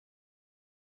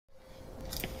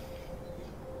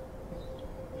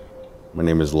My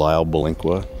name is Lyle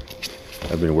Balinkwa.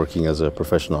 I've been working as a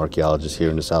professional archaeologist here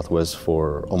in the Southwest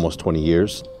for almost 20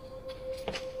 years.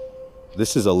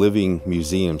 This is a living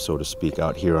museum, so to speak,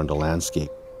 out here on the landscape.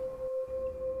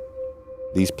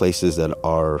 These places that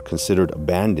are considered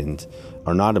abandoned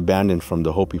are not abandoned from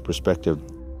the Hopi perspective.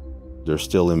 They're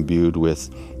still imbued with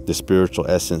the spiritual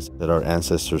essence that our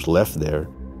ancestors left there.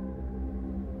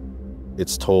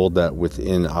 It's told that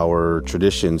within our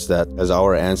traditions that as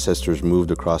our ancestors moved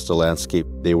across the landscape,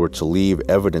 they were to leave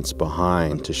evidence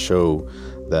behind to show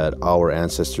that our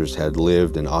ancestors had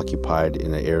lived and occupied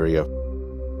in an area.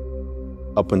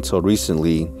 Up until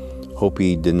recently,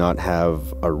 Hopi did not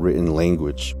have a written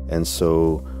language, and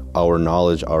so our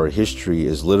knowledge, our history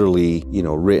is literally,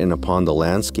 written upon the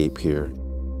landscape here.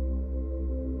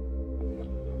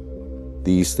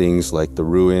 These things like the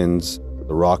ruins,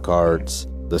 the rock arts,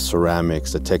 the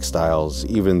ceramics, the textiles,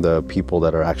 even the people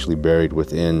that are actually buried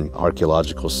within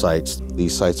archaeological sites.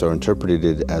 These sites are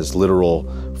interpreted as literal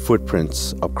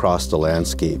footprints across the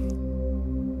landscape.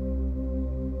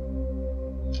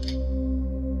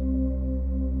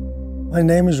 My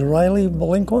name is Riley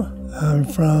Balinkwa. I'm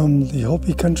from the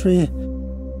Hopi country.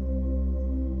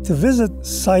 To visit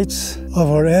sites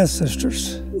of our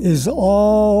ancestors is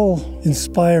all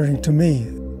inspiring to me.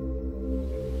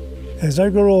 As I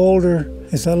grow older,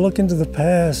 as I look into the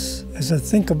past, as I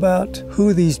think about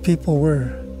who these people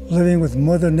were, living with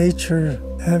Mother Nature,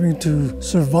 having to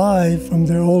survive from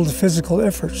their old physical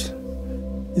efforts,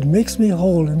 it makes me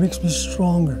whole, it makes me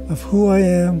stronger of who I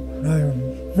am. I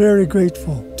am very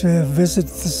grateful to have visited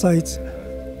the sites.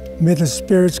 May the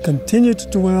spirits continue to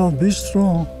dwell, be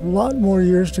strong, a lot more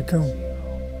years to come.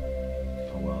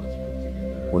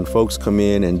 When folks come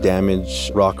in and damage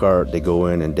rock art, they go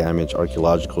in and damage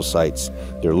archaeological sites.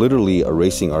 They're literally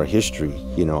erasing our history,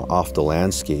 off the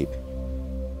landscape.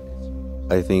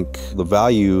 I think the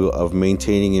value of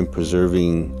maintaining and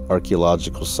preserving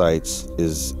archaeological sites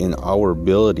is in our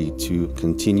ability to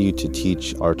continue to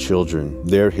teach our children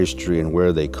their history and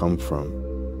where they come from.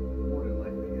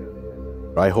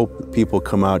 I hope people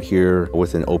come out here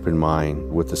with an open mind,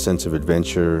 with a sense of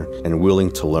adventure and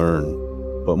willing to learn.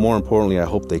 But more importantly, I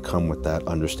hope they come with that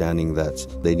understanding that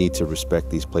they need to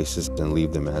respect these places and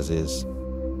leave them as is.